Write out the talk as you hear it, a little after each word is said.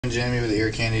Jamie with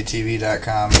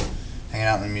EarCandyTV.com, hanging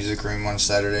out in the music room one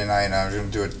Saturday night, and I was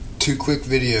going to do two quick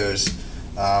videos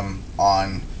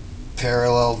on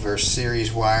parallel versus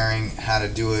series wiring, how to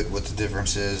do it, what the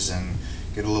difference is, and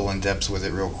get a little in depth with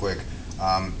it real quick.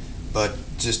 But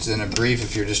just in a brief,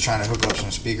 if you're just trying to hook up some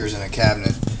speakers in a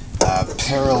cabinet,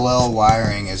 parallel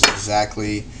wiring is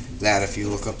exactly that. If you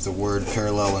look up the word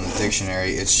parallel in the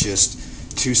dictionary, it's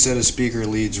just two set of speaker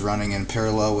leads running in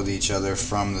parallel with each other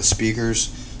from the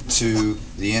speakers to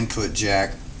the input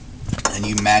jack, and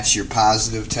you match your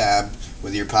positive tab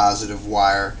with your positive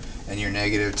wire and your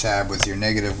negative tab with your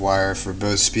negative wire for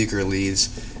both speaker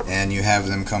leads, and you have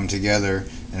them come together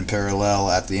in parallel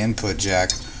at the input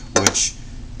jack, which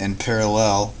in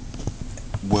parallel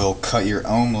will cut your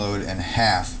ohm load in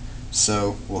half.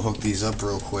 So we'll hook these up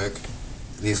real quick.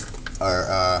 These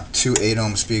are two 8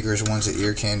 ohm speakers. One's at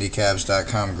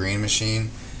EarCandyCabs.com Green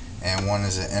Machine, and one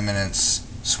is an Eminence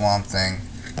Swamp Thing.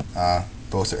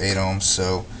 Both are 8 ohms,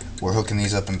 so we're hooking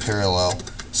these up in parallel,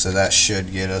 so that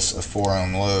should get us a 4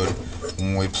 ohm load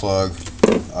when we plug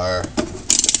our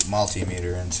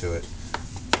multimeter into it.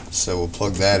 So we'll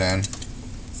plug that in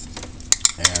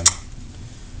and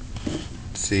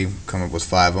see, come up with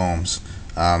 5 ohms.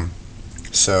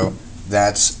 So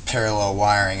that's parallel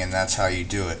wiring, and that's how you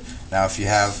do it. Now if you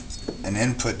have an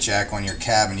input jack on your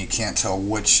cab and you can't tell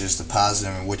which is the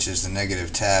positive and which is the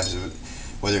negative tabs,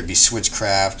 whether it be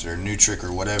Switchcraft or Neutrik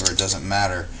or whatever, it doesn't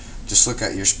matter. Just look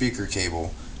at your speaker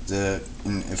cable.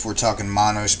 If we're talking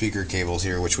mono speaker cables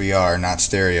here, which we are, not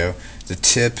stereo, the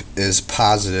tip is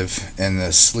positive and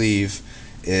the sleeve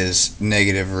is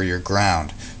negative, or your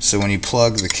ground. So when you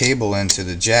plug the cable into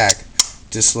the jack,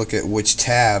 just look at which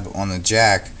tab on the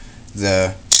jack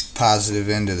the positive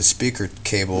end of the speaker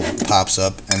cable pops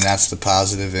up, and that's the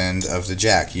positive end of the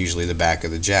jack, usually the back of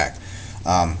the jack.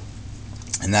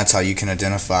 And that's how you can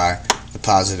identify the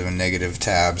positive and negative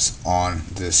tabs on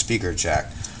the speaker jack.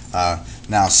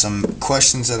 Now, some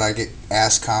questions that I get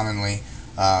asked commonly.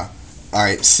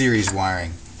 Alright, series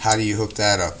wiring. How do you hook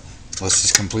that up? Let's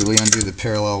just completely undo the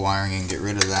parallel wiring and get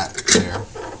rid of that there.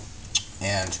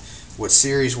 And what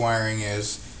series wiring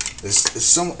is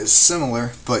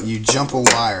similar, but you jump a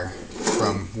wire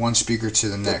from one speaker to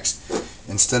the next.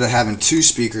 Instead of having two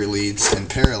speaker leads in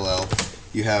parallel,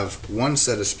 you have one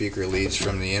set of speaker leads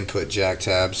from the input jack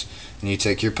tabs, and you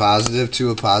take your positive to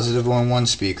a positive on one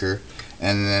speaker,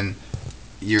 and then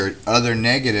your other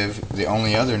negative, the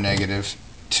only other negative,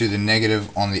 to the negative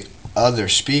on the other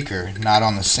speaker, not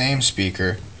on the same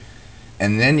speaker,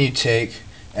 and then you take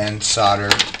and solder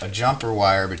a jumper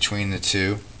wire between the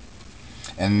two,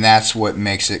 and that's what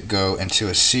makes it go into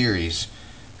a series,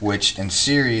 which in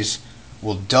series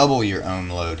will double your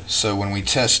ohm load. So when we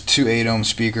test two 8 ohm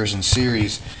speakers in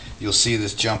series, you'll see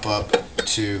this jump up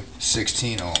to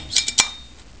 16 ohms.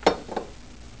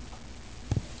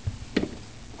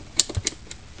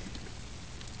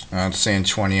 I'm saying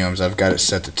 20 ohms. I've got it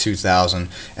set to 2000,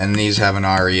 and these have an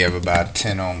RE of about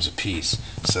 10 ohms a piece.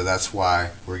 So that's why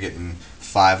we're getting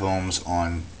 5 ohms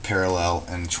on parallel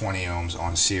and 20 ohms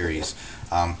on series.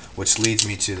 Which leads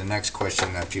me to the next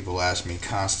question that people ask me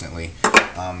constantly.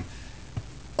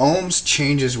 Ohms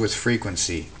changes with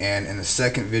frequency, and in the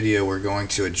second video we're going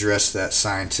to address that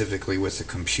scientifically with a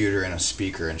computer and a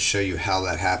speaker and show you how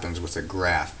that happens with a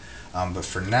graph. But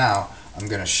for now, I'm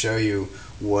going to show you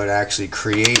what actually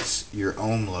creates your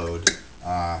ohm load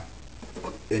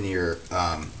in your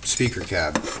speaker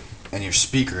cab. And your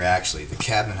speaker, actually, the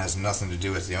cabinet has nothing to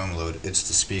do with the ohm load, it's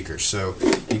the speaker. So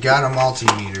you got a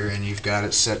multimeter and you've got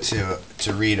it set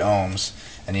to read ohms,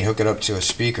 and you hook it up to a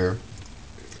speaker,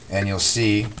 and you'll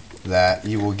see that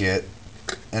you will get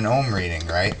an ohm reading,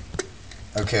 right?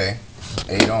 Okay,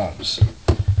 8 ohms.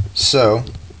 So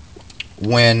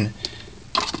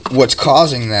what's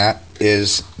causing that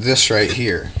is this right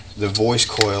here, the voice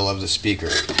coil of the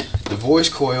speaker. The voice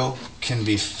coil can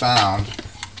be found.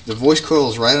 The voice coil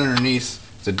is right underneath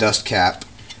the dust cap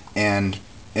and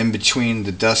in between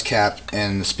the dust cap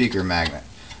and the speaker magnet.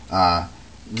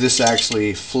 This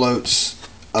actually floats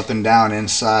up and down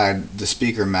inside the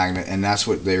speaker magnet, and that's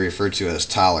what they refer to as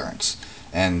tolerance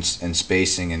and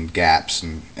spacing and gaps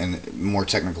and more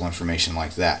technical information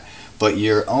like that. But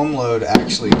your ohm load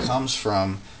actually comes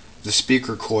from the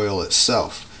speaker coil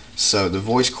itself, so the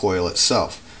voice coil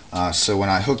itself. So when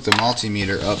I hook the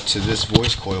multimeter up to this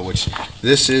voice coil, which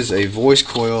this is a voice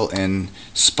coil and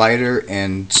spider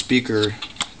and speaker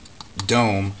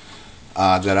dome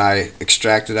that I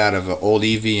extracted out of an old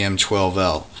EVM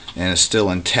 12L, and it's still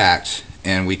intact,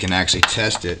 and we can actually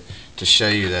test it to show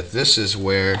you that this is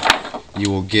where you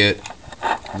will get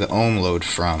the ohm load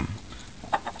from.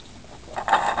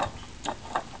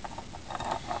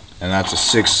 and that's a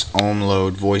 6 ohm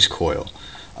load voice coil.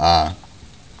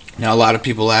 Now a lot of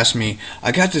people ask me,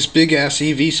 I got this big ass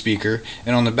EV speaker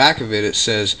and on the back of it it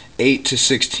says 8 to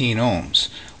 16 ohms.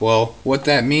 Well, what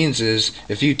that means is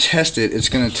if you test it, it's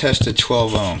going to test at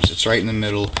 12 ohms. It's right in the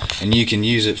middle, and you can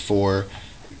use it for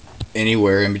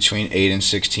anywhere in between 8 and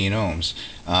 16 ohms.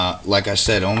 Like I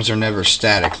said, ohms are never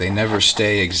static. They never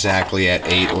stay exactly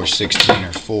at 8 or 16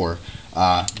 or 4.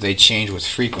 They change with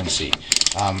frequency.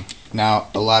 Now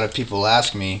a lot of people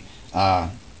ask me,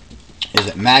 is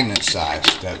it magnet size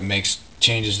that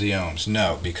changes the ohms?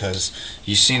 No, because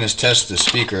you've seen us test the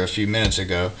speaker a few minutes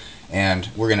ago, and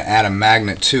we're going to add a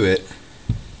magnet to it.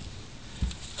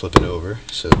 Flip it over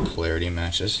so the polarity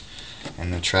matches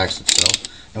and retracts itself,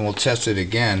 and we'll test it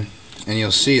again, and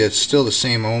you'll see it's still the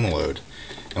same ohm load.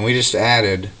 And we just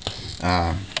added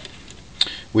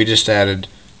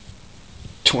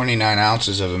 29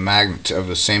 ounces of a magnet of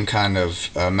the same kind of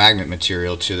magnet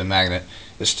material to the magnet.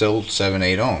 It's still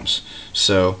 7-8 ohms.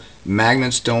 So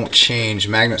magnets don't change.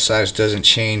 Magnet size doesn't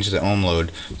change the ohm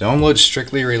load. The ohm load is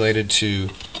strictly related to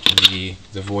the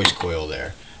voice coil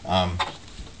there.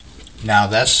 Now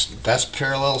that's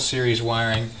parallel series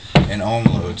wiring and ohm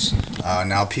loads.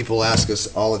 Now people ask us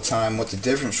all the time what the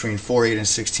difference between 4, 8, and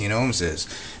 16 ohms is.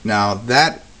 Now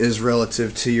that is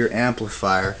relative to your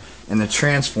amplifier and the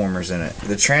transformers in it.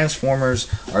 The transformers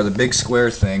are the big square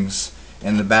things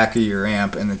in the back of your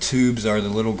amp, and the tubes are the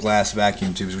little glass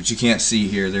vacuum tubes, which you can't see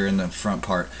here. They're in the front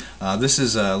part. This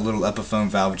is a little Epiphone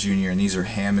valve junior, and these are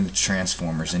Hammond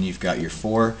transformers, and you've got your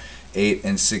 4, 8,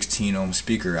 and 16 ohm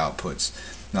speaker outputs.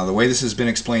 Now the way this has been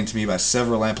explained to me by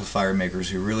several amplifier makers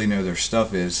who really know their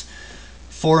stuff is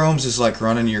 4 ohms is like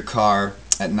running your car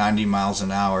at 90 miles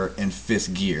an hour in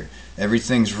 5th gear.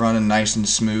 Everything's running nice and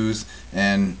smooth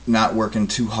and not working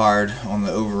too hard on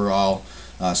the overall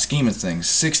scheme of things.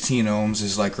 16 ohms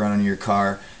is like running your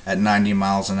car at 90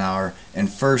 miles an hour in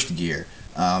 1st gear.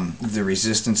 The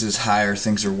resistance is higher,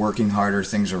 things are working harder,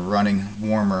 things are running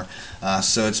warmer.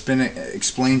 So it's been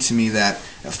explained to me that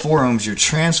at 4 ohms your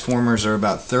transformers are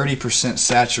about 30%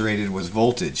 saturated with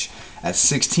voltage. At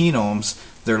 16 ohms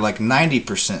they're like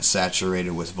 90%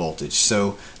 saturated with voltage.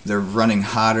 So they're running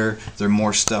hotter, they're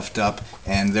more stuffed up,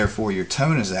 and therefore your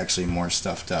tone is actually more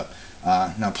stuffed up.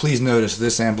 Now please notice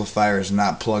this amplifier is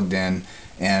not plugged in,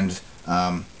 and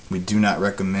we do not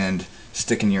recommend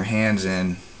sticking your hands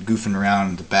in, goofing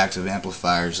around the backs of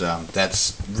amplifiers.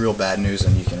 That's real bad news,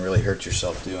 and you can really hurt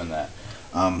yourself doing that.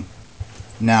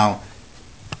 Now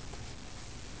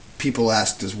people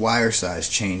ask, does wire size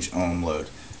change ohm load?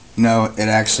 No, it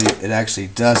actually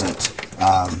doesn't.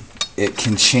 It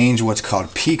can change what's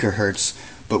called picohertz,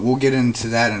 but we'll get into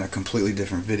that in a completely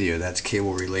different video. That's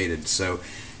cable related. So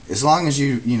as long as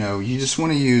you just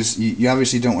want to use, you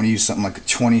obviously don't want to use something like a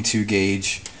 22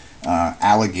 gauge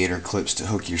alligator clips to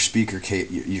hook your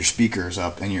speakers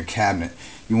up in your cabinet.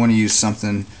 You want to use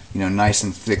something nice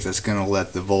and thick that's going to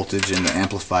let the voltage and the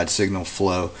amplified signal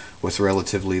flow with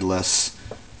relatively less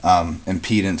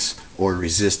impedance or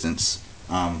resistance.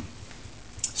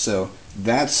 So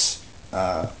that's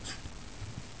the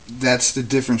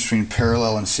difference between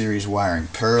parallel and series wiring.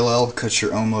 Parallel cuts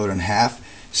your ohm load in half.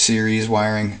 Series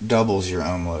wiring doubles your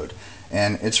ohm load,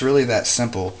 and it's really that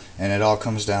simple. And it all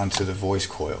comes down to the voice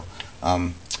coil.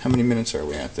 How many minutes are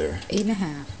we at there?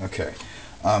 8.5. Okay.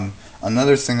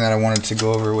 Another thing that I wanted to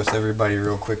go over with everybody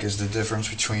real quick is the difference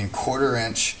between 1/4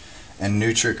 inch and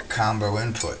Neutrik combo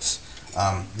inputs.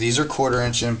 These are 1/4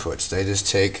 inch inputs. They just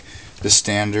take the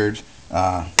standard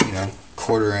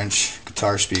 1/4 inch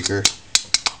guitar speaker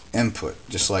input,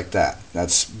 just like that.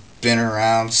 That's been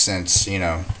around since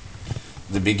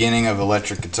the beginning of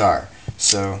electric guitar.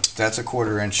 So that's a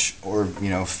 1/4 inch or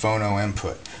phono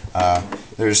input.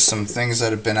 There's some things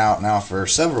that have been out now for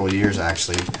several years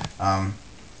actually,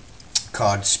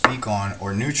 called speak-on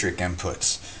or Neutrik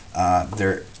inputs.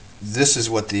 This is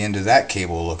what the end of that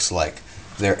cable looks like.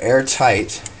 They're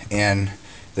airtight and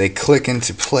they click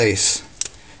into place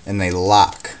and they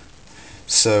lock.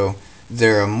 So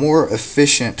they're a more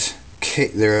efficient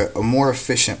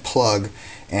plug,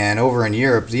 and over in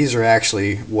Europe these are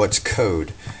actually what's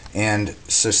code. And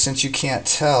so since you can't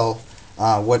tell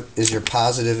what is your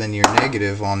positive and your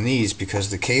negative on these because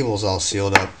the cable's all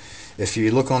sealed up, if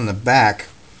you look on the back,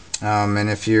 and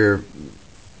if you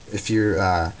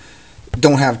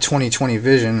don't have 20/20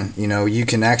 vision, you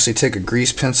can actually take a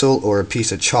grease pencil or a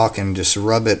piece of chalk and just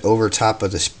rub it over top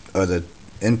of the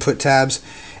input tabs,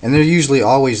 and they're usually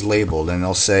always labeled, and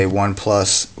they'll say 1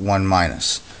 plus, 1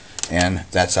 minus, and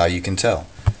that's how you can tell.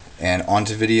 And on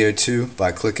to video 2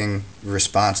 by clicking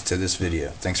response to this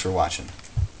video. Thanks for watching.